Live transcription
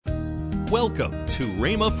Welcome to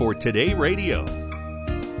Rhema for Today Radio.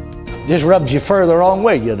 Just rubs you further the wrong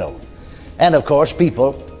way, you know. And of course,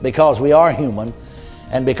 people, because we are human,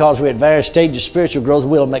 and because we're at various stages of spiritual growth,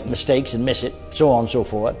 will make mistakes and miss it, so on and so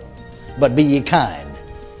forth. But be ye kind,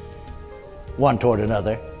 one toward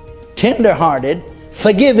another, tender-hearted,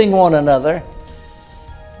 forgiving one another,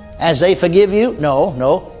 as they forgive you.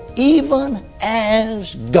 No, even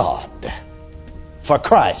as God, for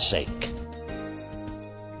Christ's sake.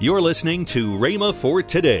 You're listening to Rhema for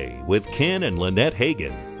Today with Ken and Lynette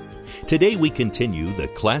Hagin. Today we continue the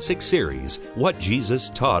classic series, What Jesus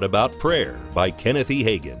Taught About Prayer by Kenneth E.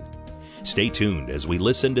 Hagin. Stay tuned as we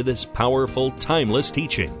listen to this powerful, timeless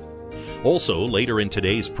teaching. Also, later in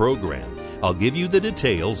today's program, I'll give you the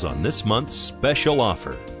details on this month's special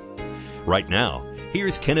offer. Right now,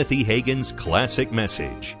 here's Kenneth E. Hagin's classic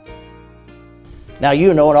message. Now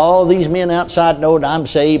you know, and all these men outside know that I'm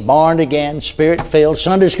saved, born again, Spirit-filled,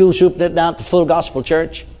 Sunday school superintendent down at the Full Gospel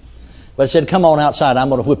Church. But I said, come on outside, I'm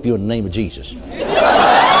going to whip you in the name of Jesus.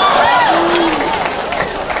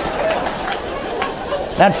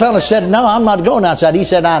 That fella said, no, I'm not going outside. He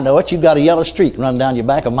said, I know it. You've got a yellow streak running down your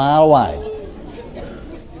back a mile wide.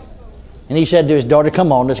 And he said to his daughter,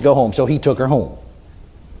 come on, let's go home. So he took her home.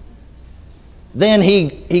 Then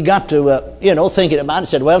he got to, thinking about it and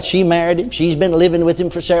said, well, she married him. She's been living with him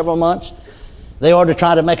for several months. They ought to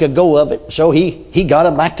try to make a go of it. So he got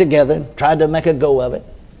them back together and tried to make a go of it.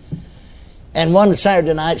 And one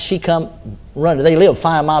Saturday night, she come running. They lived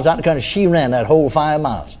 5 miles out in the country. She ran that whole 5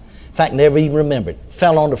 miles. In fact, never even remembered.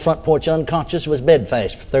 Fell on the front porch unconscious, was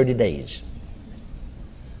bedfast for 30 days.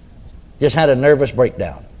 Just had a nervous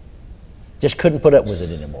breakdown. Just couldn't put up with it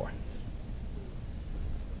anymore.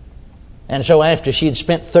 And so after she'd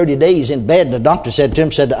spent 30 days in bed, the doctor said to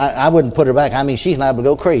him, I wouldn't put her back. I mean, she's liable to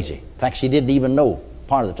go crazy. In fact, she didn't even know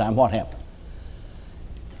part of the time what happened.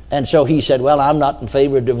 And so he said, well, I'm not in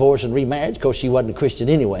favor of divorce and remarriage. Of course, she wasn't a Christian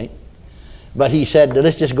anyway. But he said,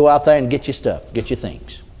 let's just go out there and get your stuff, get your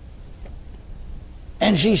things.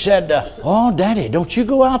 And she said, oh, Daddy, don't you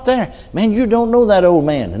go out there. Man, you don't know that old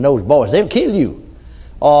man and those boys. They'll kill you.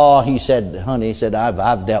 Oh, he said, honey,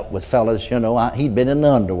 I've dealt with fellas, he'd been in the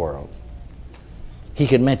underworld. He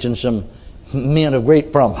could mention some men of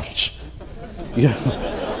great prominence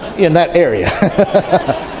in that area.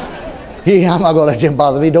 I'm not going to let him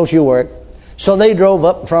bother me. Don't you worry. So they drove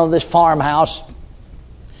up in front of this farmhouse.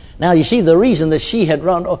 Now, you see, the reason that she had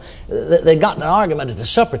they got in an argument at the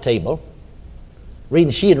supper table.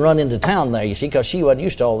 Reason she had run into town there, you see, because she wasn't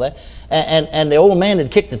used to all that. And the old man had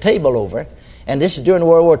kicked the table over. And this is during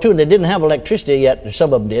World War II, and they didn't have electricity yet.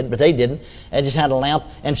 Some of them did, but they didn't. And just had a lamp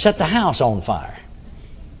and set the house on fire.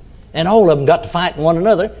 And all of them got to fighting one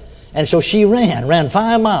another. And so she ran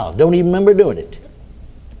 5 miles. Don't even remember doing it.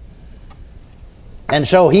 And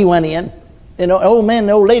so he went in. Old man and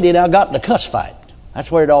the old lady now got in a cuss fight. That's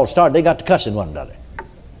where it all started. They got to cussing one another.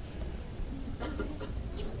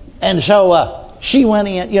 And so she went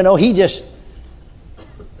in. He just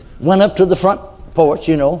went up to the front porch,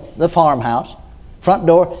 the farmhouse, front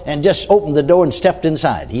door, and just opened the door and stepped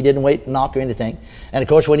inside. He didn't wait to knock or anything. And of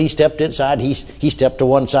course, when he stepped inside, he stepped to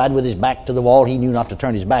one side with his back to the wall. He knew not to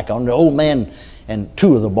turn his back on. The old man and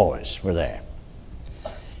 2 of the boys were there.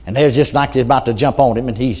 And they was just like they're about to jump on him,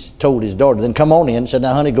 and he told his daughter, then come on in. Said,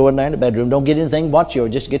 now, honey, go in there in the bedroom. Don't get anything but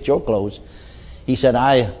just get your clothes. He said,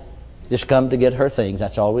 I just come to get her things.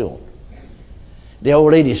 That's all we want. The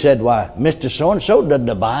old lady said, why, Mr. So-and-so, doesn't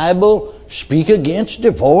the Bible speak against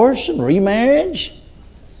divorce and remarriage?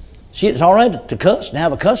 See, it's all right to cuss and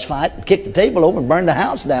have a cuss fight and kick the table over and burn the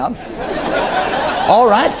house down. All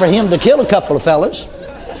right for him to kill a couple of fellas.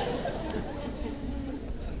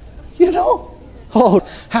 Oh,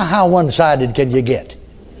 how one-sided can you get?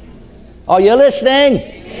 Are you listening?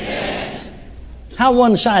 Yes. How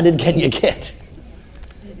one-sided can you get?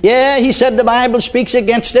 Yeah, he said the Bible speaks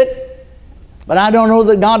against it. But I don't know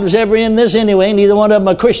that God was ever in this anyway. Neither one of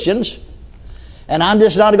them are Christians. And I'm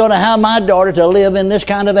just not going to have my daughter to live in this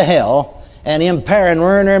kind of a hell and impair and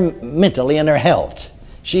ruin her mentally and her health.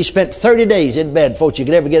 She spent 30 days in bed before she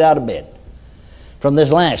could ever get out of bed from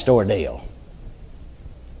this last ordeal.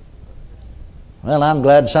 Well, I'm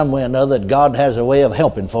glad some way or another that God has a way of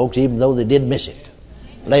helping folks even though they did miss it.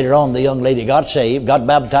 Later on, the young lady got saved, got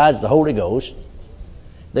baptized with the Holy Ghost.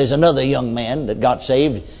 There's another young man that got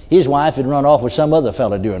saved. His wife had run off with some other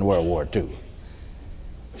fella during World War II.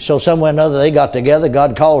 So some way or another they got together.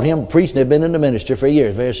 God called him a priest, and they've been in the ministry for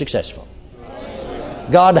years, very successful.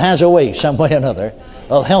 God has a way, some way or another,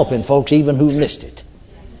 of helping folks even who missed it.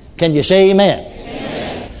 Can you say amen?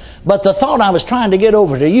 Amen. But the thought I was trying to get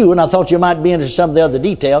over to you, and I thought you might be into some of the other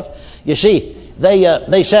details. You see,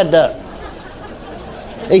 they said,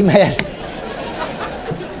 Amen.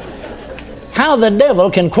 How the devil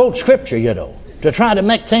can quote Scripture, to try to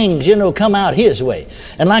make things, come out his way.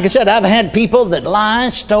 And like I said, I've had people that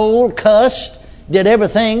lied, stole, cussed, did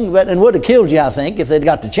everything, and would have killed you, I think, if they'd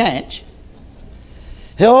got the chance.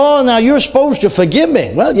 Oh, now you're supposed to forgive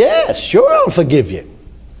me. Well, yes, sure I'll forgive you.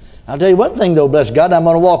 I'll tell you one thing, though, bless God, I'm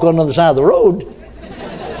going to walk on the other side of the road.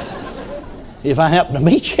 If I happen to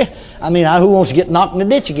meet you. Who wants to get knocked in the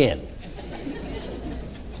ditch again?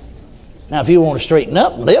 Now, if you want to straighten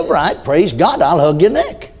up and live right, praise God, I'll hug your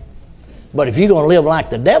neck. But if you're going to live like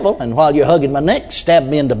the devil, and while you're hugging my neck, stab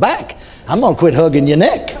me in the back, I'm going to quit hugging your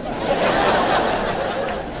neck.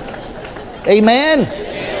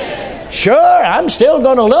 Amen? Sure, I'm still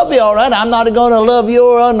going to love you, all right. I'm not going to love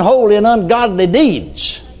your unholy and ungodly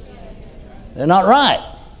deeds. They're not right.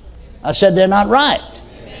 I said they're not right.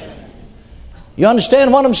 You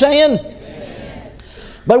understand what I'm saying?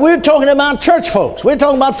 But we're talking about church folks. We're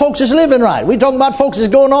talking about folks that's living right. We're talking about folks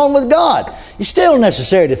that's going on with God. It's still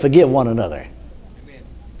necessary to forgive one another.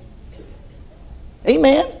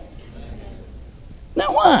 Amen?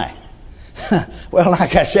 Now why? Well,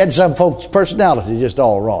 like I said, some folks' personality is just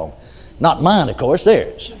all wrong. Not mine, of course,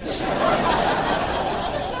 theirs.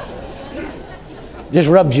 Just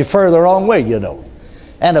rubs you further the wrong way,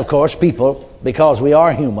 And of course, people, because we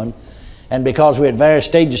are human, and because we're at various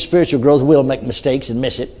stages of spiritual growth, we'll make mistakes and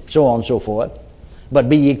miss it, so on and so forth. But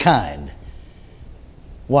be ye kind,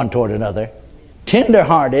 one toward another,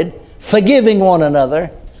 tender-hearted, forgiving one another,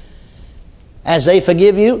 as they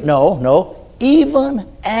forgive you. No, even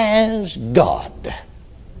as God,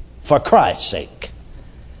 for Christ's sake.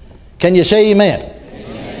 Can you say amen?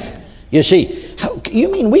 Amen. You see, you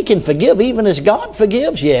mean we can forgive even as God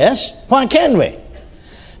forgives? Yes. Why can we?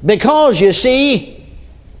 Because, you see,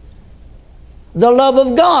 the love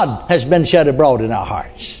of God has been shed abroad in our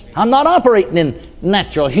hearts. I'm not operating in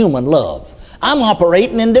natural human love. I'm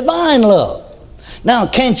operating in divine love. Now,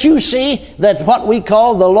 can't you see that what we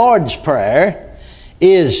call the Lord's Prayer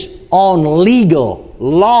is on legal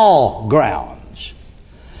law grounds?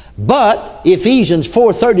 But Ephesians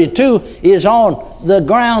 4:32 is on the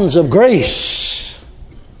grounds of grace.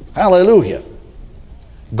 Hallelujah.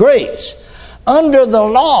 Grace. Under the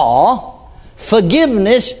law,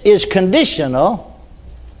 forgiveness is conditional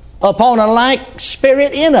upon a like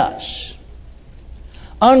spirit in us.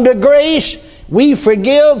 Under grace, we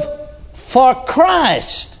forgive for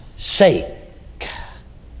Christ's sake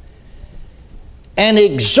and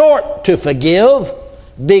exhort to forgive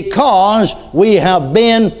because we have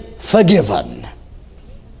been forgiven.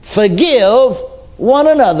 Forgive one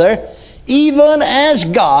another even as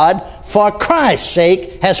God, for Christ's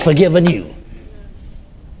sake, has forgiven you.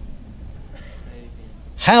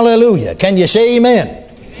 Hallelujah. Can you say amen?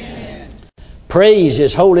 Amen. Praise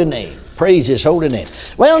His holy name. Praise His holy name.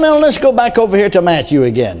 Well, now let's go back over here to Matthew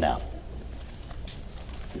again now.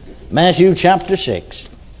 Matthew chapter 6.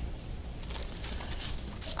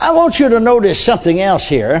 I want you to notice something else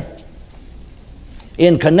here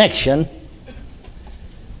in connection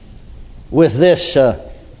with this.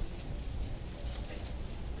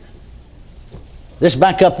 Let's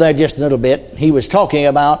back up there just a little bit. He was talking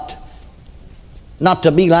about not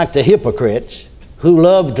to be like the hypocrites who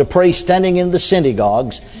love to pray standing in the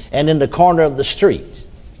synagogues and in the corner of the street.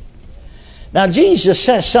 Now Jesus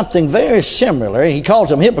says something very similar. He calls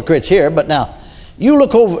them hypocrites here, but now you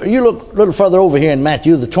look a little further over here in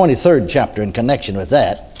Matthew, the 23rd chapter, in connection with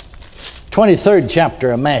that. 23rd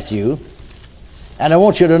chapter of Matthew, and I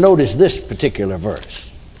want you to notice this particular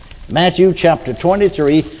verse. Matthew chapter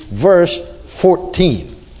 23, verse 14.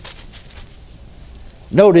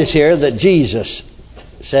 Notice here that Jesus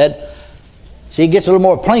said, see, he gets a little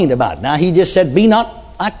more plain about it. Now he just said, be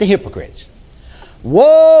not like the hypocrites.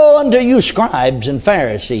 Woe unto you, scribes and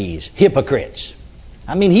Pharisees, hypocrites.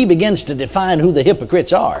 He begins to define who the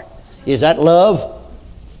hypocrites are. Is that love?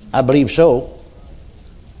 I believe so.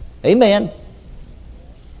 Amen.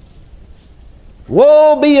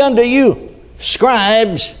 Woe be unto you,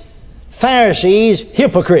 scribes, Pharisees,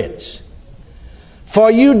 hypocrites,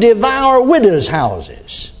 for you devour widows'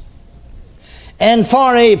 houses, and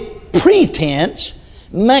for a pretense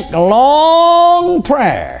make long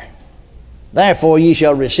prayer. Therefore ye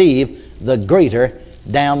shall receive the greater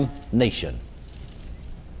damnation.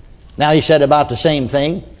 Now he said about the same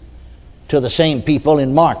thing to the same people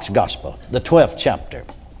in Mark's Gospel, the 12th chapter.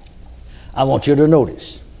 I want you to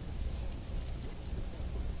notice.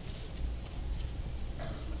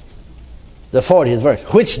 The 40th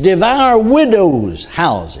verse. Which devour widows'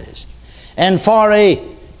 houses, and for a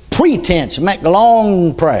pretense make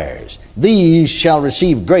long prayers. These shall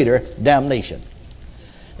receive greater damnation.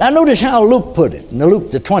 Now notice how Luke put it in Luke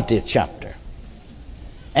the 20th chapter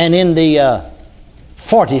and in the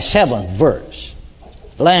 47th verse,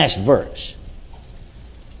 last verse.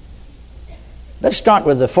 Let's start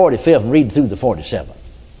with the 45th and read through the 47th.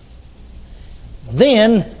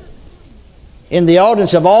 Then, in the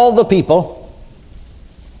audience of all the people,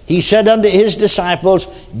 he said unto his disciples,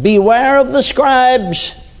 beware of the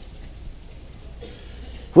scribes,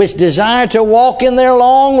 which desire to walk in their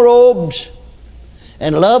long robes,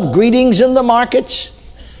 and love greetings in the markets,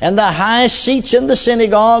 and the high seats in the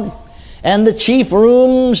synagogue, and the chief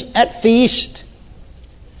rooms at feast,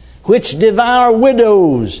 which devour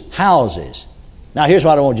widows' houses. Now here's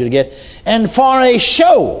what I want you to get. And for a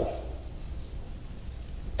show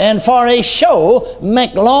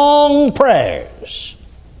make long prayers.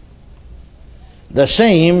 The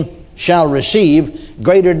same shall receive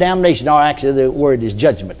greater damnation. Or actually the word is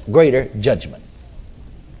judgment. Greater judgment.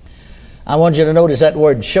 I want you to notice that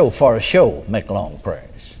word show. For a show make long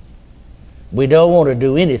prayers. We don't want to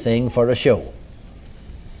do anything for a show.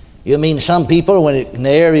 You mean some people, when in the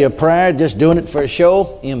area of prayer, just doing it for a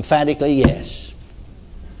show? Emphatically yes.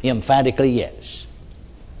 Emphatically yes.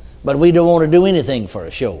 But we don't want to do anything for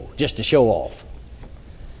a show, just to show off.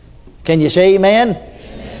 Can you say amen?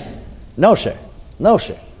 Amen. No, sir. No,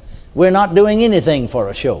 sir. We're not doing anything for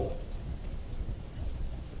a show.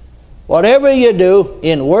 Whatever you do,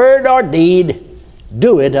 in word or deed,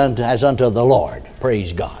 do it as unto the Lord.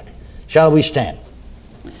 Praise God. Shall we stand?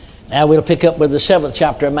 Now we'll pick up with the 7th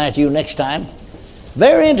chapter of Matthew next time.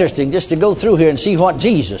 Very interesting just to go through here and see what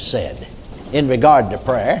Jesus said in regard to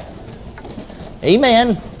prayer.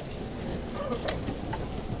 Amen.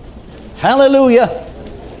 Hallelujah.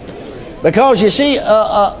 Because you see,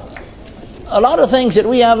 a lot of things that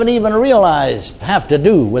we haven't even realized have to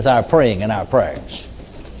do with our praying and our prayers.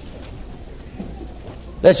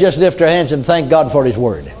 Let's just lift our hands and thank God for His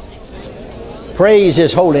Word. Praise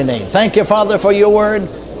His holy name. Thank you, Father, for your Word.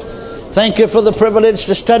 Thank you for the privilege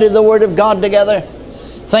to study the Word of God together.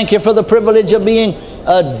 Thank you for the privilege of being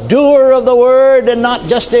a doer of the Word and not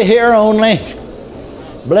just a hearer only.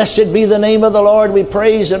 Blessed be the name of the Lord. We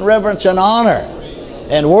praise and reverence and honor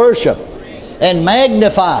and worship and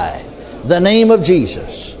magnify the name of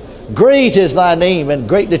Jesus. Great is thy name and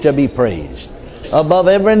greatly to be praised. Above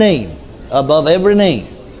every name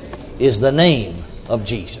is the name of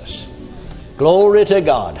Jesus. Glory to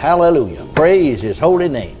God. Hallelujah. Praise His holy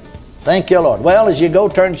name. Thank you, Lord. Well, as you go,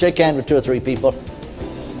 turn and shake hands with 2 or 3 people.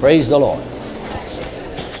 Praise the Lord.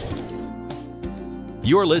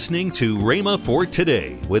 You're listening to Rhema for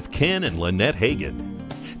Today with Ken and Lynette Hagin.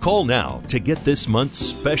 Call now to get this month's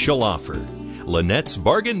special offer. Lynette's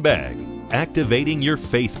Bargain Bag, Activating Your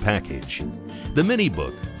Faith Package. The mini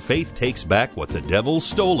book, Faith Takes Back What the Devil's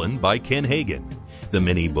Stolen by Ken Hagin. The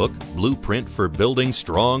mini book, Blueprint for Building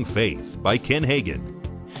Strong Faith by Ken Hagin.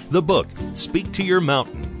 The book, Speak to Your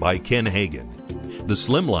Mountain by Ken Hagin. The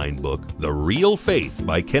slimline book, The Real Faith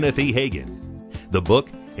by Kenneth E. Hagin. The book,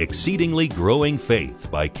 Exceedingly Growing Faith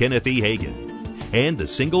by Kenneth E. Hagin. And the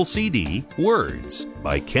single CD, Words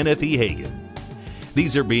by Kenneth E. Hagin.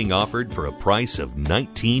 These are being offered for a price of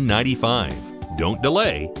 $19.95. Don't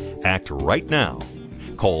delay. Act right now.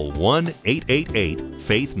 Call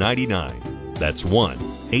 1-888-FAITH-99. That's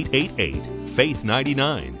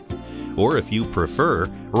 1-888-FAITH-99. Or if you prefer,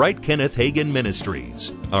 write Kenneth Hagin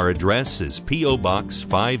Ministries. Our address is P.O. Box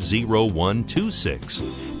 50126,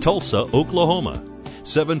 Tulsa, Oklahoma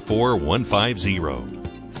 74150.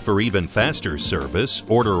 For even faster service,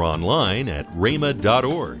 order online at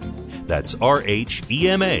rhema.org. That's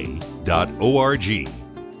RHEMA.org.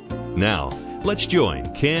 Now, let's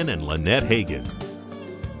join Ken and Lynette Hagin.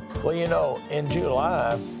 Well, you know, in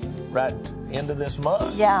July, right into this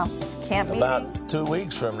month. Yeah, camp meeting. About 2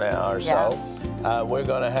 weeks from now or so, we're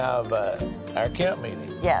going to have our camp meeting.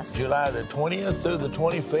 Yes. July the 20th through the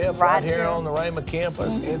 25th, right here on the Rhema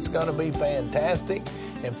campus. Mm-hmm. It's going to be fantastic.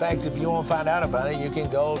 In fact, if you want to find out about it, you can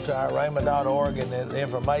go to our rhema.org and the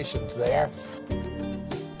information's there. Yes.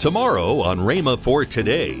 Tomorrow on Rhema for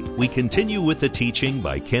Today, we continue with the teaching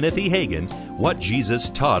by Kenneth E. Hagin, What Jesus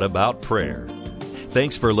Taught About Prayer.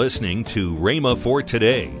 Thanks for listening to Rhema for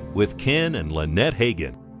Today with Ken and Lynette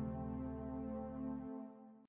Hagin.